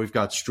 Now we've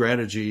got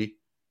strategy,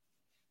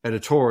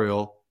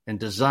 editorial, and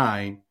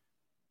design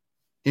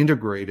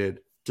integrated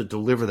to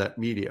deliver that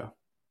media,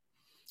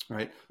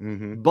 right?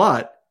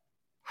 But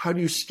how do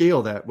you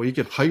scale that? Well, you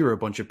could hire a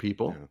bunch of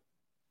people.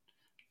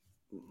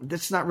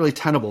 That's not really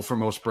tenable for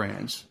most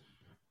brands,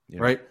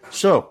 right?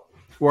 So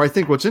where I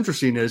think what's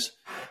interesting is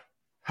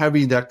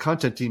having that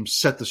content team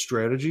set the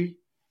strategy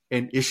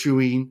and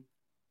issuing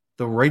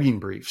the writing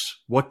briefs.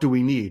 What do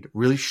we need?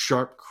 Really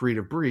sharp,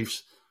 creative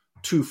briefs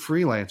to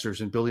freelancers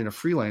and building a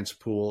freelance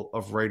pool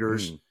of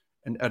writers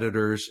and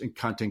editors and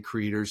content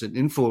creators and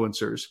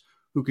influencers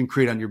who can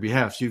create on your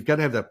behalf. So you've got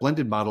to have that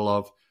blended model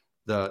of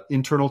the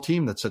internal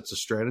team that sets the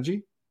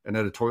strategy and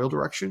editorial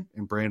direction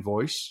and brand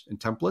voice and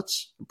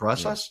templates and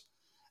process.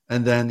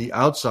 And then the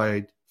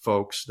outside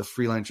folks, the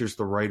freelancers,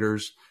 the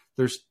writers,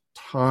 there's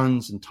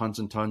tons and tons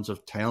and tons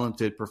of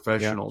talented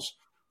professionals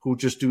who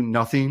just do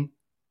nothing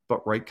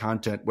but write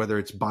content, whether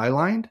it's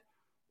bylined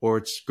or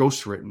it's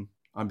ghostwritten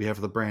on behalf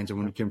of the brands. And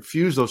when you can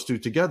fuse those two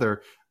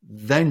together,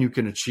 then you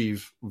can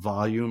achieve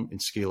volume and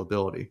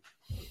scalability.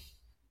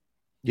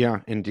 Yeah,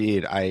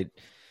 indeed. I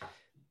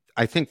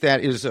think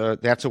that's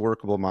a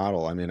workable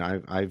model. I mean,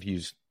 I've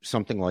used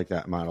something like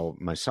that model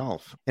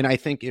myself. And I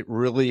think it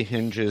really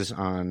hinges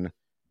on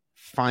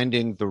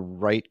finding the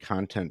right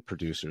content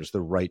producers,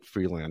 the right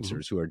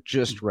freelancers who are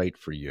just right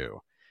for you.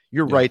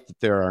 You're right that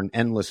there are an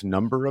endless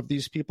number of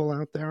these people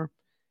out there.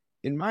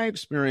 In my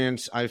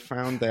experience, I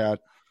found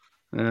that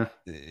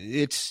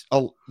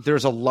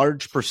there's a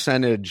large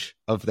percentage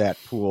of that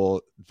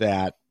pool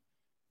that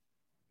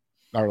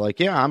are like,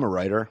 yeah, I'm a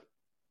writer.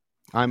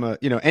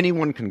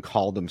 Anyone can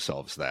call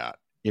themselves that,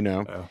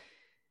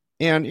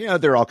 And,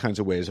 there are all kinds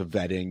of ways of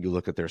vetting. You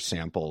look at their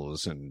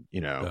samples and,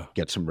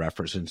 get some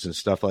references and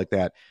stuff like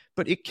that.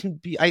 But it can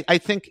be, I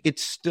think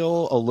it's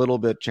still a little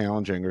bit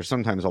challenging, or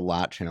sometimes a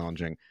lot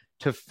challenging,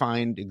 to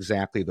find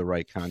exactly the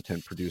right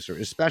content producer,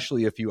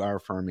 especially if you are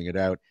farming it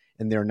out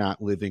and they're not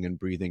living and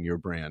breathing your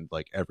brand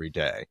like every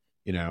day.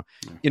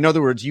 In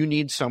other words, you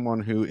need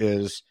someone who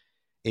is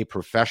a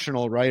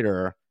professional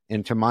writer.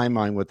 And to my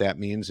mind, what that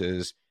means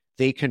is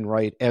they can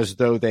write as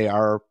though they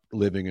are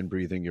living and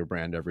breathing your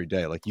brand every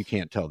day. Like, you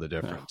can't tell the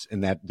difference,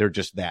 and that they're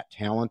just that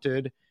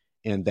talented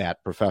and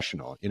that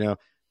professional.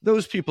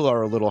 Those people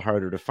are a little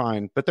harder to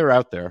find, but they're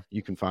out there.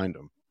 You can find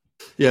them.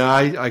 Yeah,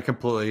 I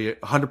completely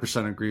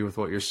 100% agree with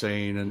what you're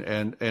saying.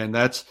 And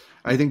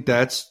I think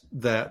that's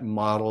that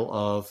model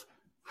of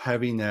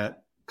having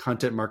that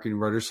content marketing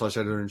writer /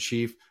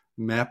 editor-in-chief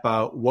map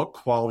out what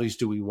qualities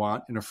do we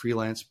want in a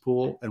freelance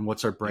pool and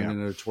what's our brand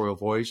and editorial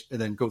voice,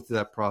 and then go through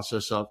that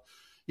process of,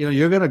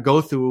 you're going to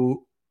go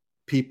through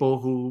people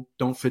who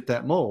don't fit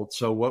that mold.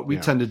 So what we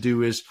tend to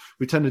do is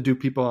we tend to do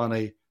people on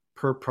a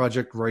per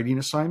project writing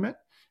assignment.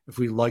 If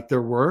we like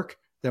their work,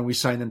 then we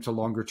sign them to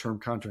longer term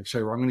contracts.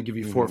 Say, well, I'm going to give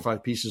you 4 or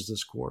 5 pieces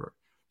this quarter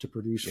to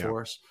produce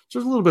for us. So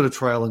there's a little bit of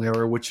trial and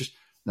error, which is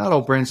not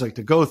all brands like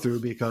to go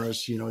through,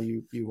 because,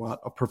 you want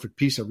a perfect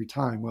piece every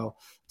time. Well,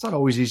 it's not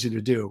always easy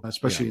to do,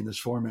 especially in this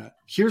format.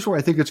 Here's where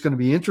I think it's going to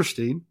be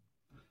interesting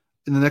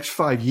in the next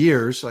 5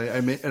 years.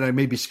 I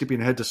may be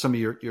skipping ahead to some of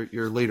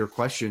your later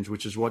questions,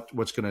 which is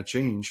what's going to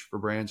change for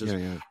brands.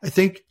 I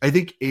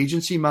think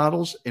agency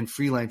models and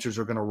freelancers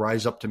are going to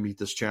rise up to meet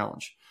this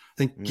challenge. I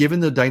think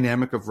given the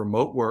dynamic of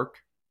remote work,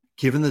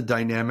 given the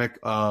dynamic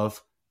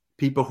of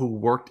people who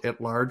worked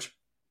at large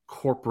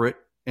corporate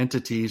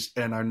entities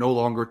and are no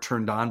longer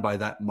turned on by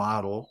that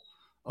model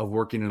of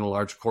working in a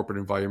large corporate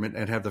environment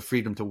and have the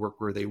freedom to work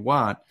where they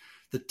want,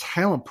 the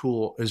talent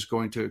pool is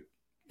going to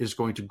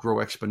grow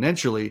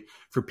exponentially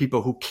for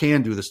people who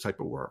can do this type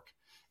of work.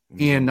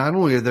 And not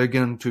only are they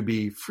going to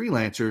be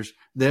freelancers,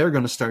 they're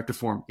going to start to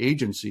form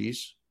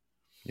agencies,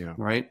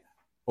 right,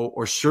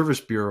 or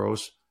service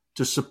bureaus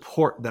to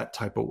support that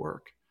type of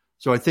work.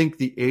 So I think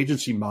the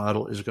agency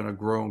model is going to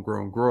grow and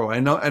grow and grow. I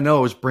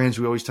know as brands,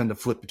 we always tend to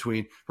flip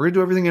between, we're going to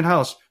do everything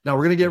in-house. Now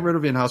we're going to get rid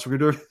of in-house. We're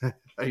going to do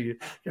it.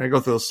 I go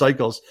through those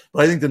cycles.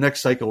 But I think the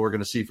next cycle we're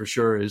going to see for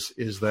sure is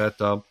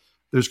that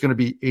there's going to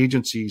be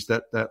agencies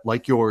that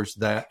like yours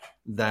that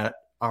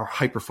are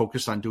hyper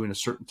focused on doing a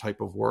certain type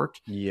of work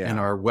and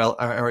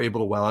are able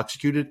to well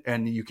execute it.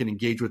 And you can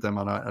engage with them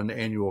on an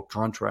annual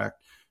contract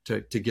to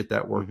get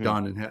that work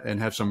done and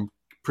have some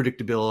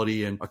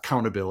predictability and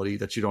accountability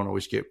that you don't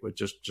always get with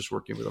just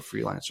working with a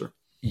freelancer.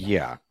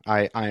 Yeah,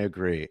 I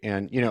agree.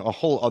 And, a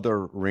whole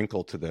other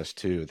wrinkle to this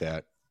too,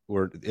 that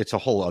it's a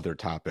whole other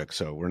topic,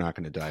 so we're not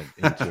going to dive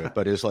into it,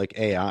 but is like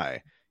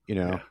AI,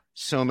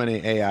 so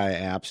many AI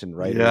apps and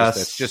writers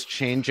that's just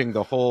changing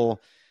the whole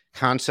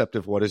concept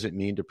of what does it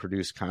mean to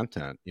produce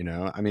content.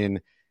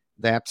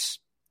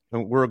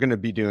 We're going to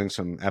be doing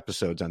some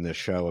episodes on this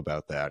show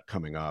about that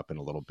coming up in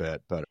a little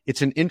bit, but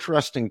it's an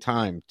interesting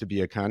time to be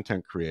a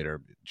content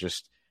creator,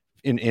 just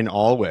in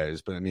all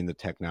ways. But the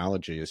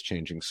technology is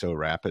changing so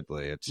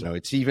rapidly.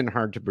 It's even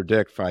hard to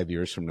predict 5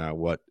 years from now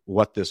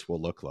what this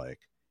will look like.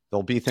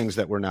 There'll be things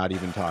that we're not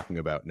even talking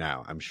about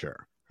now, I'm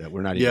sure, that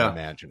we're not even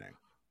imagining.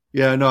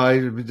 Yeah,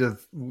 no,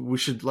 we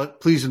should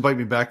please invite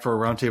me back for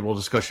a roundtable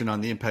discussion on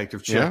the impact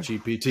of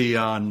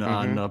ChatGPT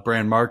on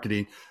brand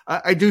marketing.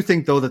 I do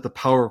think, though, that the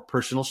power of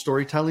personal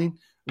storytelling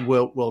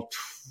will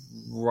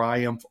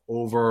triumph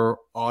over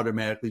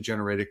automatically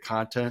generated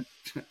content,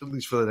 at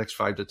least for the next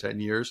 5 to 10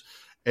 years.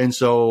 And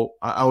so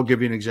I'll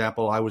give you an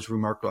example. I was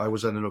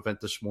at an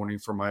event this morning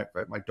for my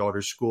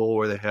daughter's school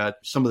where they had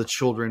some of the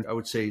children, I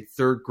would say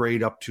 3rd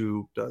grade up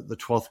to the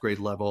 12th grade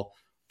level,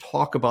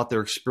 talk about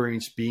their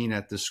experience being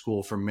at this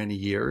school for many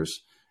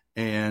years.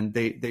 And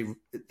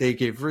they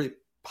gave really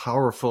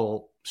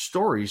powerful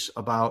stories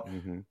about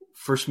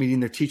first meeting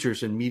their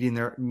teachers and meeting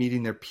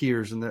their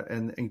peers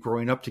and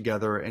growing up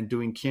together and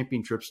doing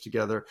camping trips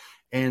together.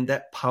 And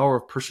that power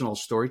of personal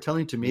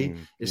storytelling to me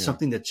is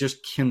something that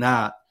just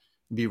cannot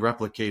be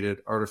replicated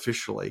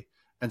artificially.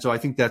 And so I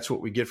think that's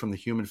what we get from the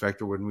human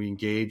factor when we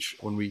engage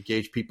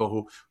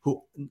people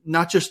who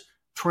not just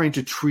trying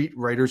to treat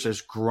writers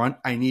as grunt,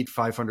 I need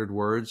 500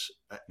 words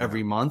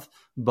every month,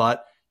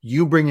 but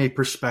you bring a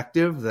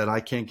perspective that I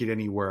can't get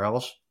anywhere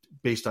else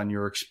based on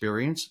your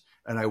experience.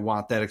 And I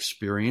want that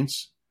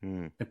experience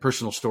and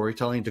personal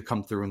storytelling to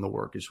come through in the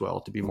work as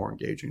well, to be more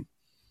engaging.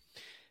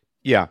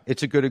 Yeah,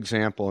 it's a good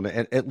example.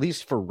 And at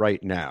least for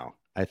right now,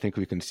 I think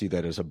we can see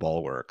that as a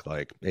bulwark.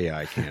 Like,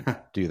 AI can't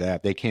do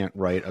that. They can't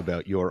write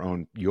about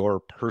your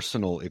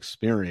personal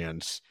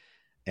experience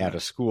at a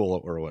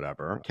school or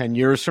whatever. 10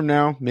 years from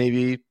now,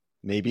 maybe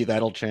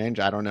that'll change.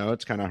 I don't know.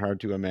 It's kind of hard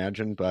to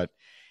imagine. But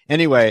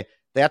anyway,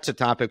 that's a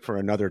topic for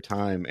another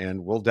time.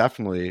 And we'll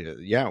definitely,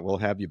 we'll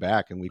have you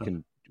back and we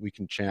can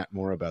chat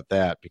more about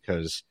that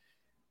because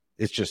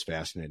it's just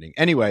fascinating.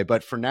 Anyway,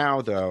 but for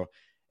now, though,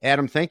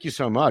 Adam, thank you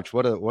so much.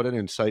 What an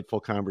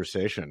insightful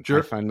conversation. Sure.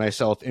 I find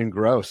myself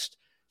engrossed.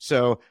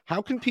 So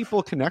how can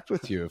people connect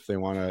with you if they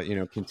want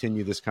to,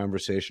 continue this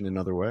conversation in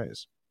other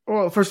ways?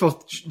 Well, first of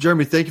all,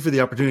 Jeremy, thank you for the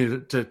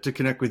opportunity to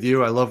connect with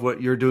you. I love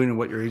what you're doing and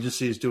what your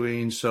agency is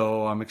doing.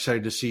 So I'm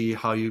excited to see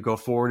how you go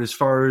forward. As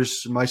far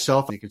as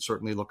myself, you can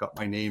certainly look up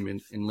my name in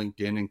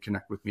LinkedIn and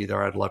connect with me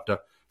there. I'd love to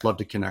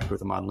connect with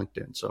them on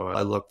LinkedIn. So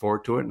I look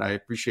forward to it. And I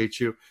appreciate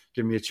you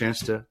giving me a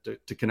chance to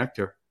connect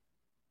here.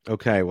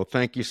 Okay. Well,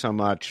 thank you so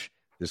much.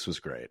 This was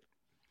great.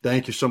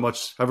 Thank you so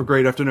much. Have a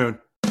great afternoon.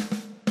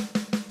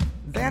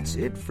 That's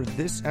it for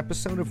this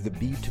episode of the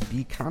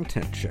B2B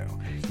Content Show.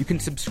 You can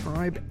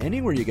subscribe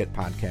anywhere you get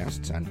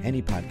podcasts on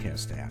any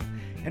podcast app.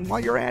 And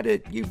while you're at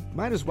it, you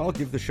might as well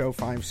give the show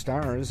 5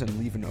 stars and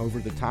leave an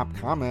over-the-top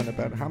comment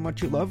about how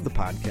much you love the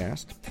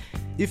podcast.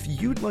 If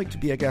you'd like to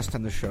be a guest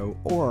on the show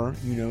or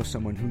you know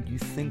someone who you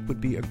think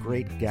would be a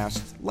great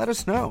guest, let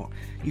us know.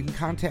 You can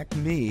contact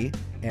me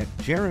at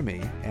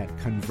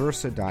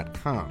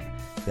jeremy@conversa.com.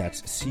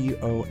 That's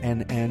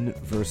CONN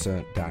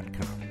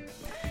Versa.com.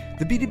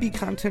 The B2B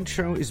Content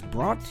Show is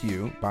brought to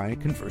you by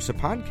Conversa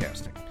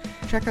Podcasting.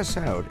 Check us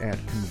out at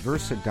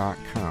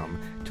conversa.com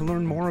to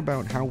learn more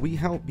about how we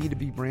help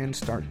B2B brands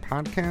start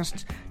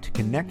podcasts to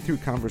connect through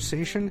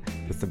conversation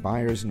with the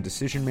buyers and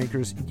decision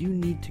makers you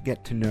need to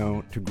get to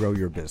know to grow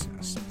your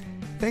business.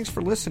 Thanks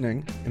for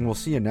listening, and we'll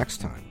see you next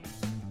time.